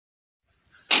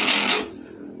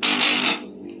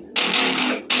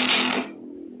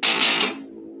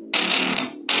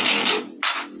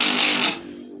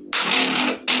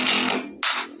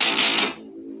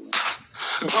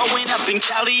in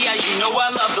Cali, yeah, you know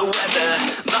I love the weather.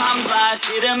 Limelight,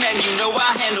 hit 'em, and you know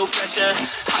I handle pressure.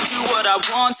 I do what I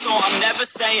want, so I'm never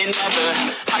saying never.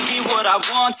 I get what I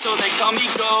want, so they call me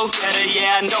go-getter.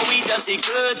 Yeah, I know he does it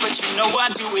good, but you know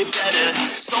I do it better.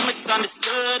 So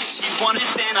misunderstood, if she wanted,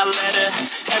 then I let her.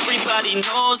 Everybody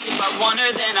knows if I want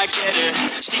her, then I get her.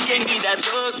 She gave me that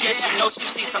look, yeah, she knows she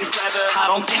sees I'm clever.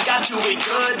 I don't think I do it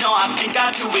good, no, I think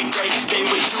I do it great. They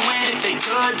would do it if they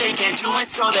could, they can't do it,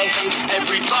 so they hate.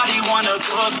 Everybody wanna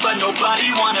cook, but nobody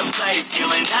wanna play.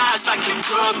 Stealing eyes like the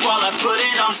crook while I put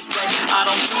it on display. I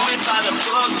don't do it by the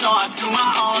book, no, I do my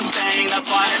own thing. That's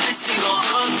why every single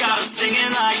hook got them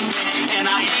singing like me. And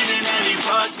I ain't in any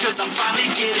rush, cause I'm finally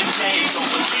getting paid. Don't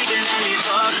believe in any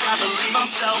luck, I believe I'm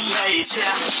self-made,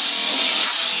 yeah.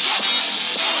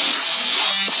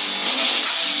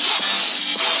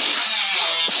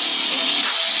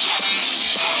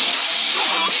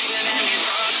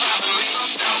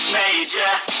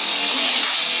 Yeah.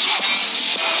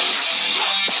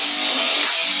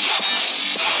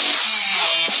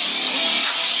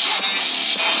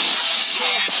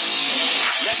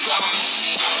 Let's go.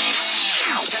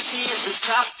 Catch me at the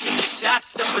top, sipping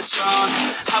shots of Patron.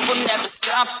 I will never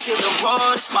stop till the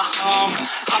road is my home.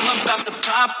 I'm about to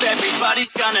pop,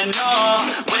 everybody's gonna know.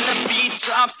 When the beat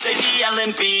drops, they be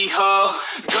yelling B-ho.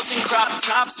 Girls in crop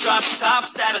tops, drop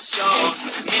tops at a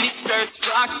shows. Mini skirts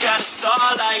rock, got us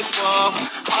all like whoa.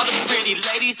 All the pretty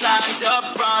ladies lined up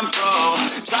front row.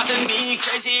 Driving me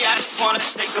crazy, I just wanna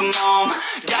take them home.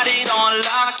 Got it on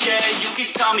lock, yeah, you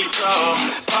can call me bro.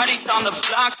 Parties on the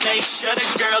blocks, make sure the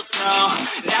girls know.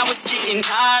 Now it's getting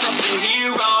hot up in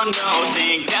here, oh no.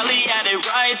 Think Nelly had it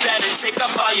right, better take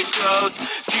off all your clothes.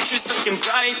 Future's looking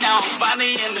bright, now I'm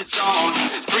finally in the zone.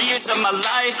 3 years of my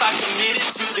life, I committed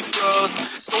to the growth.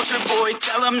 Soldier boy,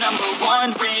 tell him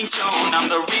 #1 ringtone. I'm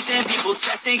the reason people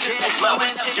texting, cause they blowing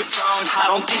up your phone. I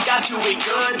don't think I do it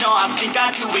good, no, I think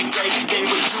I do it great. They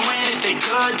would do it if they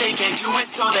could, they can't do it,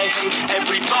 so they hate.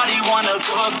 Everybody wanna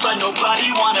look, but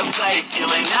nobody wanna play.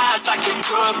 Stealing eyes like a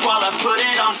crook while I put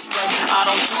it on display. I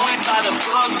don't do it by the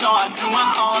book, no, I do my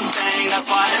own thing. That's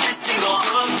why every single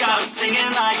hook got them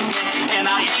singing like me. And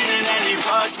I ain't in any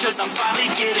rush, cause I'm finally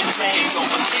getting paid. Don't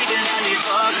believe in any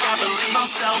luck, I believe I'm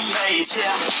self-made,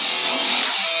 yeah.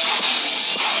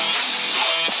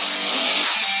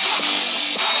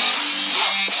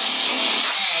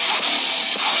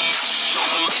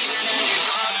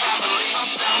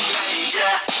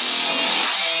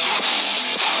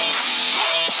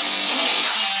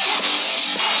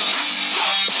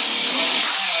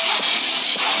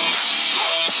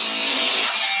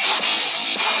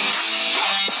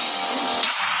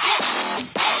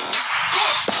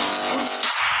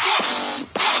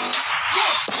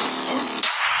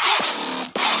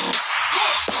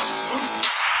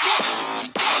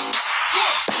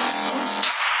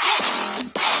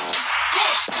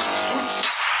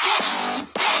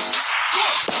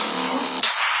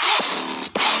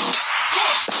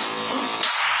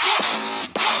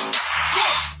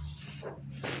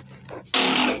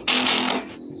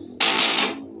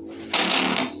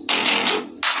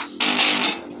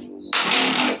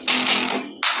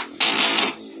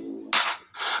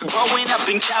 Growing up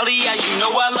in Cali, yeah, you know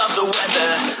I love the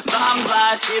weather.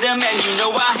 Limelight, hit 'em, and you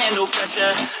know I handle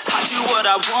pressure. I do what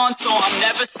I want, so I'm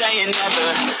never saying never.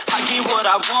 I get what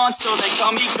I want, so they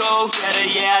call me go-getter.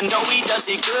 Yeah, I know he does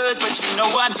it good, but you know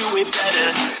I do it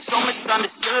better. So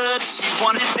misunderstood, if she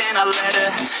wanted, then I let her.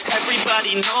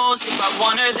 Everybody knows if I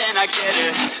want her, then I get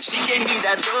her. She gave me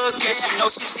that look, yeah, she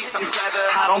knows she sees I'm clever.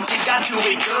 I don't think I do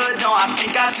it good, no, I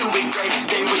think I do it great.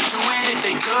 They would do it if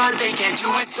they could, they can't do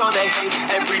it, so they hate.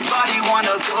 Everybody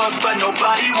wanna look, but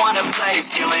nobody wanna play.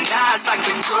 Stealing eyes like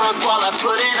the crook while I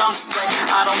put it on display.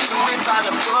 I don't do it by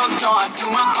the book, no, I do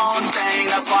my own thing.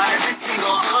 That's why every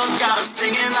single hook got them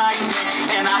singing like me.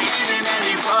 And I ain't in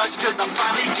any rush, cause I'm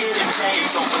finally getting paid.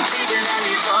 Don't believe in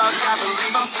any luck, I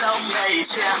believe I'm self-made,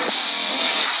 yeah.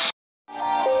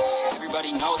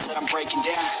 Everybody knows that I'm breaking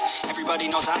down. Everybody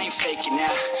knows I ain't faking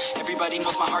now. Everybody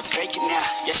knows my heart's vacant now.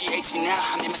 Yeah, she hates me now,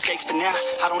 I made mistakes, but now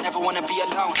I don't ever wanna be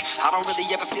alone. I don't really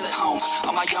ever feel at home.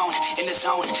 On my own, in the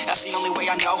zone, that's the only way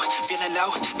I know. Feeling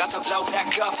low, about to blow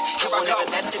back up. Here I go,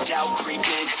 never let the doubt creep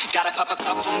in. Gotta pop a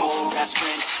couple more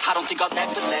aspirin. I don't think I'll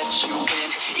ever let you in.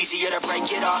 Easier to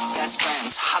break it off best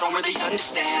friends. I don't really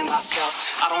understand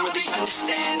myself. I don't really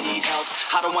understand, need help.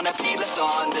 I don't wanna be left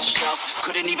on the shelf.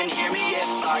 Couldn't even hear me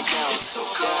if I yelled. It's so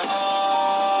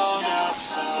cold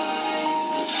outside.